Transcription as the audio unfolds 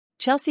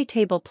Chelsea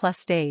Table Plus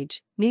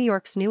Stage, New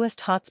York's newest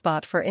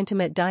hotspot for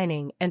intimate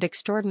dining and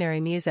extraordinary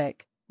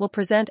music, will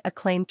present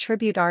acclaimed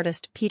tribute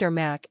artist Peter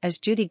Mac as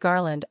Judy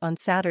Garland on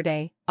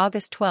Saturday,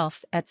 August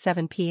 12 at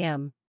 7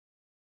 p.m.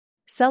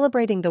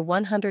 Celebrating the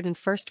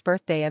 101st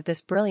birthday of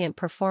this brilliant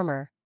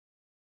performer,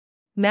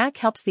 Mac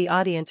helps the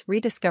audience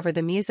rediscover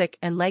the music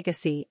and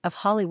legacy of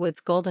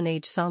Hollywood's golden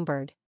age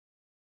songbird.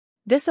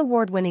 This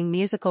award-winning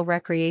musical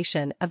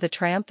recreation of the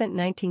triumphant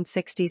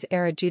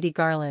 1960s-era Judy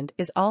Garland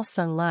is all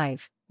sung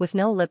live, with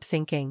no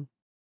lip-syncing.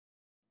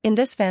 In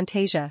this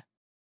fantasia,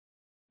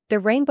 the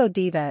Rainbow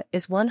Diva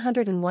is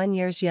 101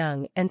 years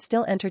young and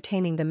still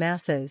entertaining the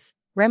masses,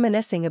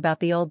 reminiscing about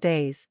the old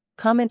days,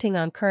 commenting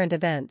on current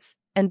events,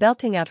 and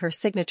belting out her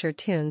signature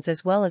tunes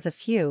as well as a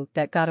few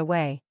that got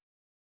away.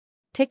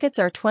 Tickets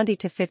are $20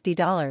 to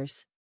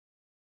 $50.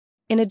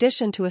 In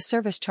addition to a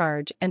service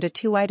charge and a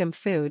 2-item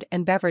food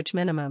and beverage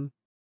minimum.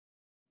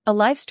 A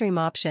livestream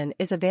option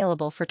is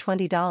available for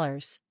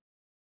 $20.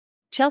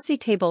 Chelsea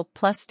Table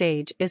Plus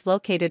Stage is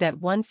located at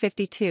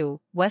 152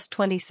 West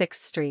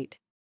 26th Street.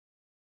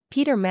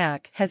 Peter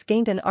Mac has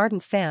gained an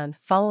ardent fan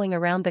following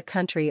around the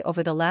country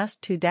over the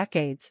last 2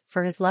 decades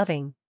for his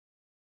loving,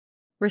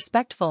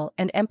 respectful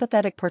and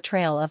empathetic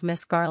portrayal of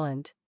Miss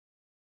Garland.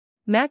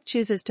 Mac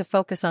chooses to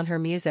focus on her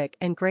music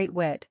and great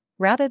wit,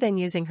 rather than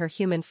using her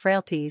human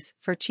frailties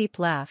for cheap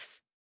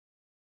laughs.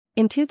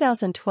 In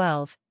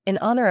 2012, in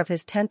honor of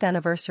his 10th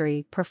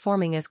anniversary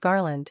performing as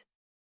Garland,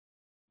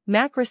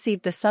 Mac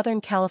received the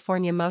Southern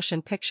California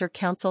Motion Picture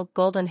Council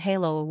Golden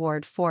Halo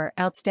Award for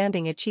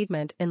Outstanding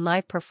Achievement in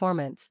Live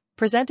Performance,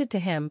 presented to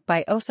him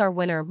by Oscar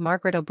winner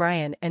Margaret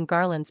O'Brien and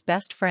Garland's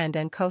best friend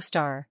and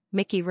co-star,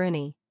 Mickey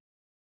Rooney.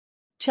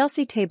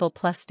 Chelsea Table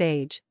Plus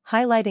Stage,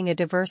 highlighting a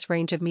diverse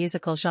range of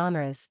musical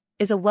genres,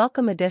 is a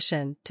welcome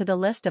addition to the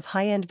list of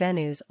high-end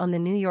venues on the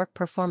New York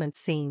performance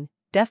scene,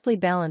 deftly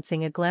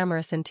balancing a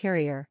glamorous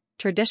interior,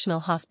 traditional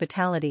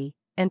hospitality,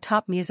 and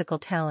top musical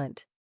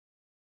talent.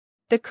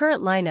 The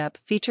current lineup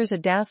features a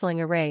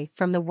dazzling array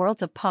from the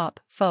worlds of pop,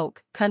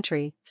 folk,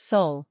 country,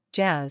 soul,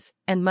 jazz,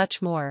 and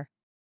much more.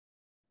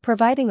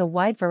 Providing a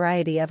wide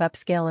variety of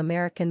upscale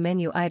American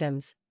menu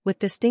items, with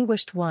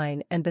distinguished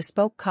wine and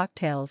bespoke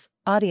cocktails,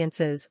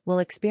 audiences will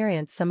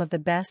experience some of the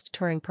best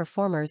touring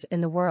performers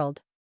in the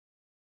world,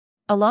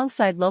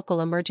 alongside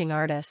local emerging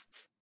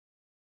artists.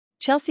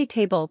 Chelsea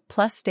Table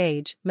Plus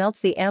Stage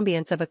melds the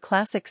ambience of a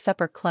classic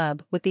supper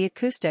club with the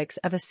acoustics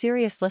of a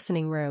serious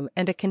listening room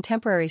and a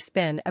contemporary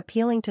spin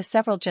appealing to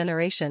several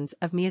generations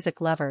of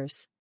music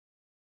lovers.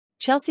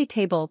 Chelsea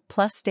Table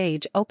Plus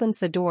Stage opens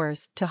the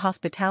doors to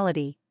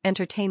hospitality,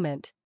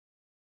 entertainment,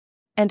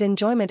 and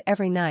enjoyment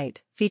every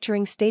night,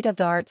 featuring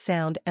state-of-the-art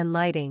sound and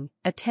lighting,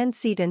 a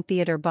 10-seat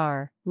in-theater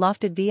bar,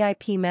 lofted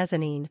VIP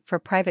mezzanine for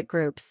private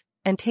groups,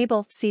 and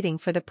table seating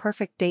for the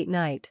perfect date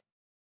night.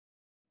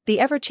 The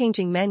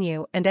ever-changing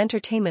menu and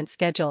entertainment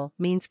schedule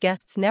means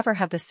guests never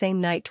have the same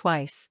night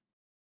twice.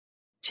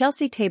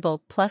 Chelsea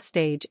Table Plus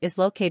Stage is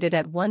located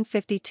at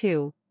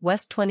 152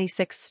 West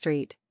 26th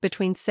Street,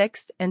 between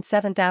 6th and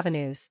 7th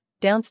Avenues,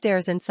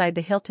 downstairs inside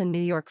the Hilton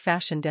New York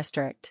Fashion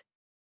District.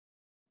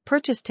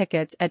 Purchase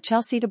tickets at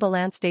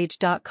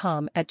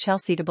chelseatablelandstage.com at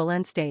Chelsea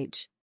Table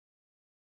Stage.